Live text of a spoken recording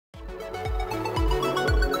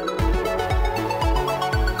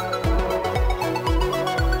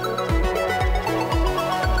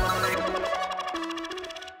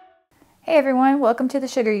Hey everyone, welcome to the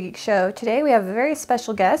Sugar Geek Show. Today we have a very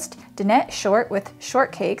special guest, Danette Short with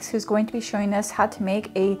Short-Cakes, who's going to be showing us how to make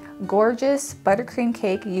a gorgeous buttercream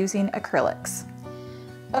cake using acrylics.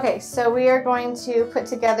 Okay, so we are going to put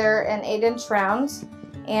together an 8-inch round,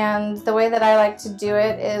 and the way that I like to do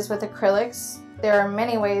it is with acrylics. There are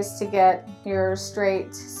many ways to get your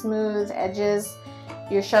straight, smooth edges,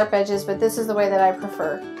 your sharp edges, but this is the way that I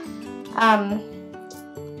prefer.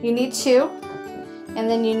 You need two. And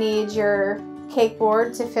then you need your cake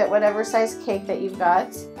board to fit whatever size cake that you've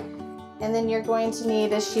got. And then you're going to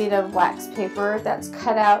need a sheet of wax paper that's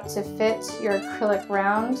cut out to fit your acrylic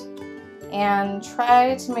round. And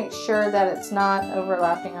try to make sure that it's not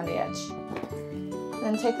overlapping on the edge.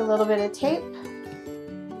 Then take a little bit of tape.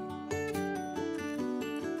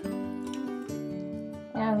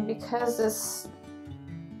 And because this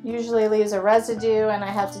usually leaves a residue and I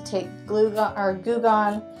have to take glue gun or Goo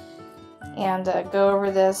Gone and go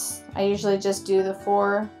over this, I usually just do the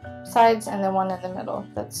 4 sides and then one in the middle.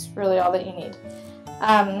 That's really all that you need.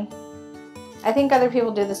 I think other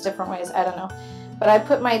people do this different ways, I don't know. But I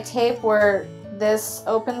put my tape where this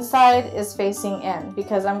open side is facing in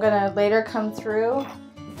because I'm going to later come through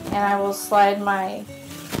and I will slide my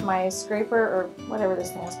scraper or whatever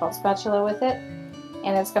this thing is called, spatula, with it,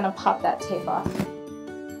 and it's going to pop that tape off.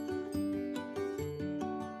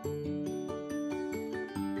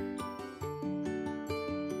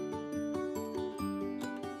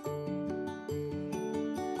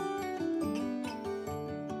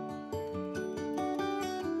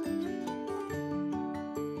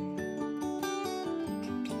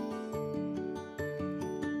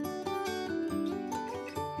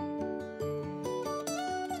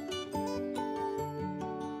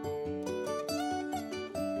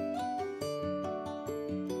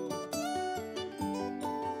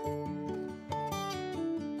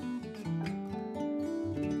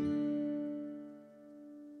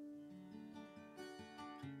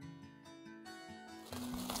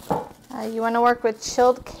 You want to work with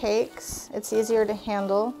chilled cakes. It's easier to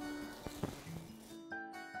handle.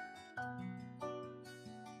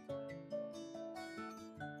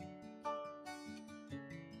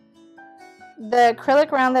 The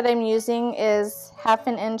acrylic round that I'm using is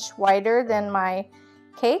 1/2 inch wider than my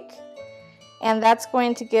cake, and that's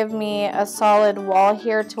going to give me a solid wall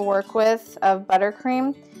here to work with of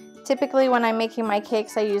buttercream. Typically when I'm making my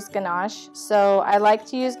cakes I use ganache, so I like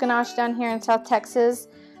to use ganache down here in South Texas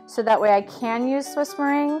so that way I can use Swiss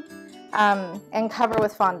meringue and cover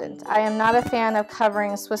with fondant. I am not a fan of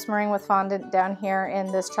covering Swiss meringue with fondant down here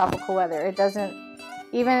in this tropical weather. It doesn't,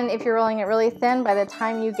 even if you're rolling it really thin, by the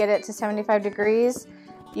time you get it to 75 degrees,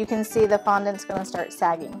 you can see the fondant's going to start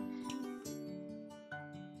sagging.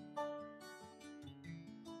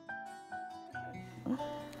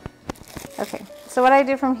 Okay, so what I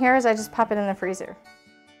do from here is I just pop it in the freezer.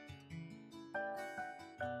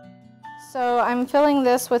 So I'm filling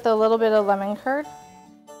this with a little bit of lemon curd.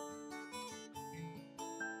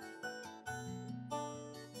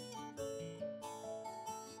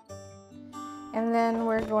 And then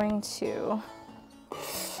we're going to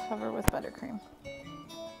cover with buttercream.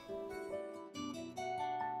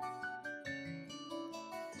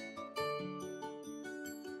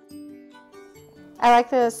 I like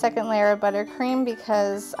the second layer of buttercream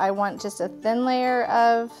because I want just a thin layer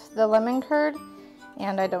of the lemon curd,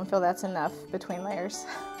 and I don't feel that's enough between layers.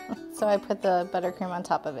 So I put the buttercream on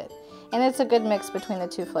top of it. And it's a good mix between the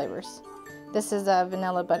two flavors. This is a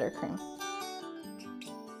vanilla buttercream.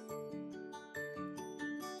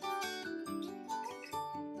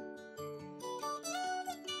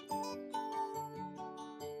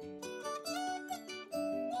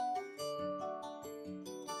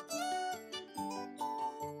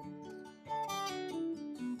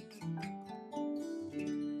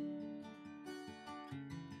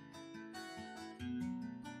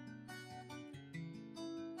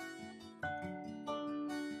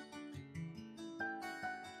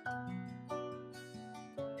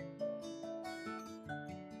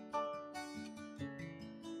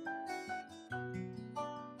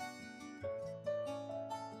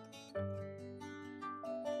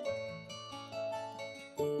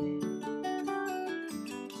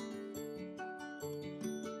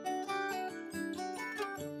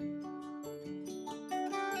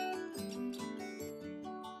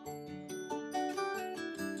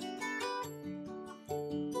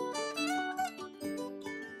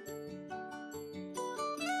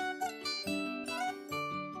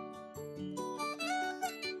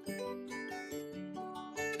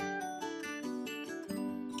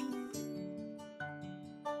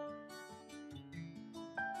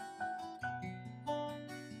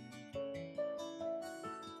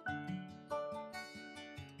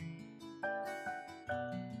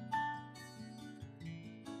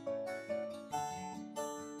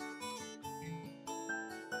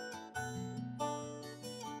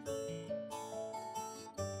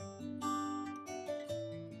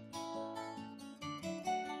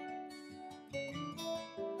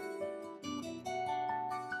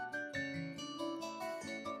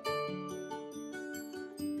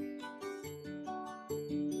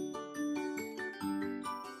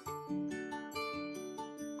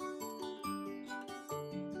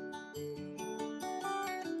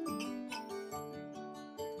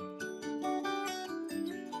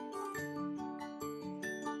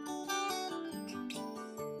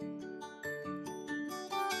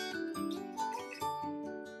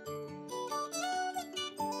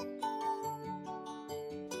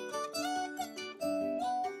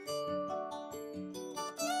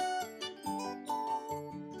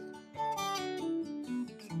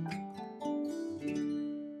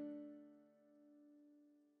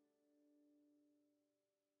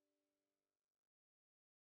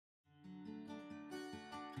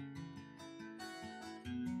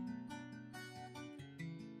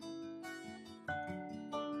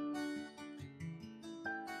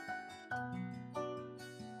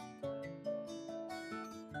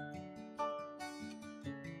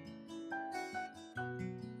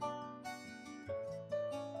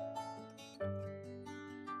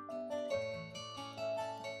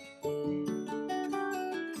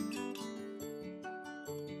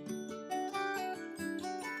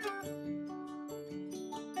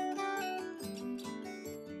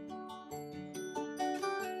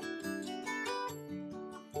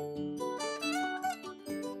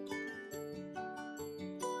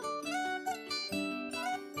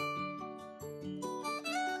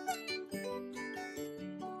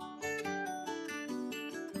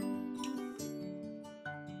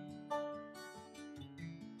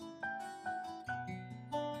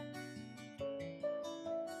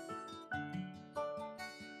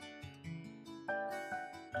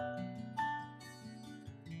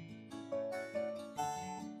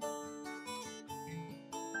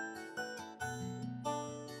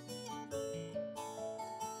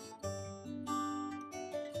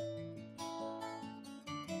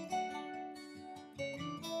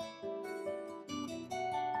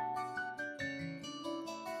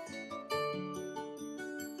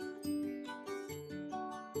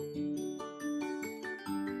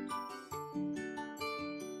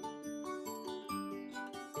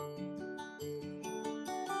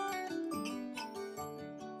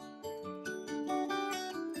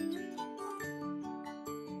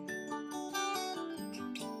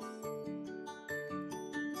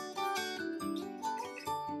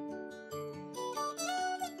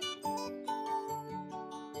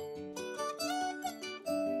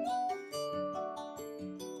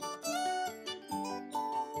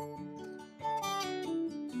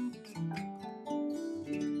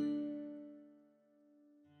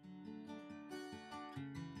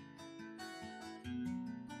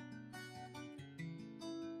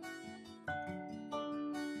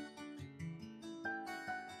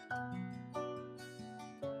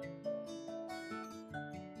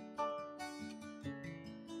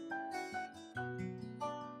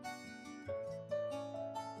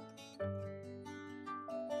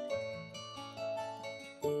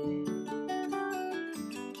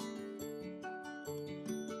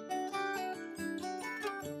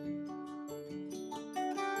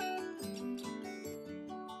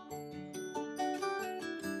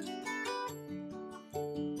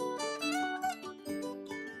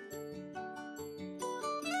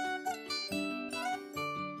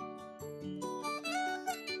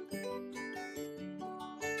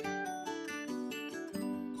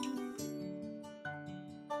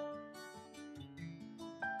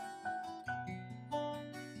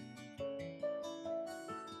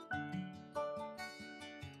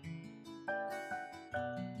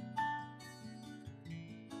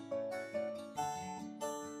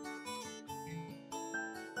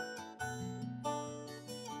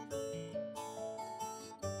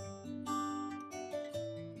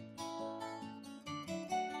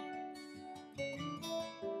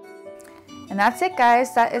 And that's it,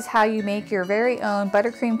 guys. That is how you make your very own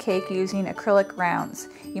buttercream cake using acrylic rounds.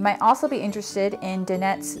 You might also be interested in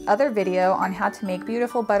Danette's other video on how to make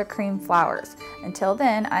beautiful buttercream flowers. Until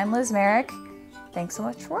then, I'm Liz Merrick. Thanks so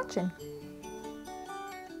much for watching.